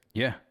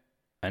 Yeah.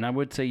 And I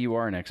would say you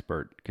are an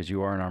expert, because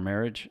you are in our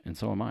marriage, and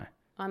so am I.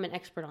 I'm an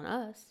expert on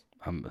us.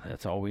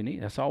 That's all we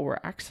need. That's all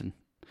we're asking.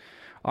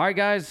 All right,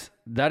 guys,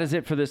 that is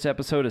it for this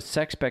episode of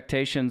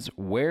Sexpectations,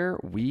 Where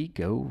We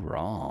Go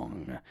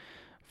Wrong.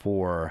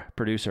 For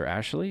producer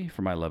Ashley,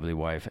 for my lovely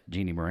wife,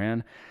 Jeannie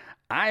Moran,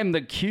 I'm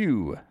the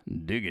Q,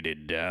 Diggity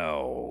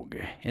Dog,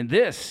 and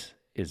this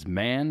is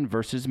Man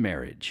versus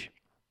Marriage.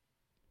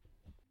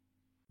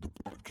 The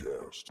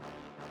podcast.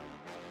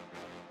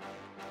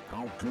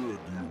 How good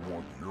do you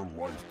want your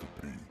life to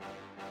be?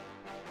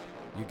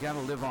 You gotta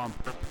live on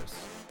purpose,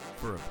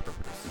 for a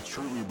purpose. It's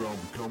truly about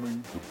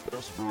becoming the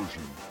best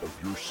version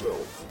of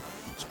yourself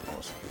that's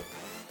possible.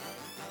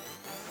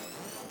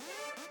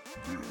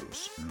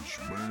 This is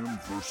Man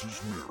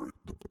vs. Marriage,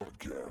 the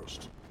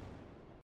podcast.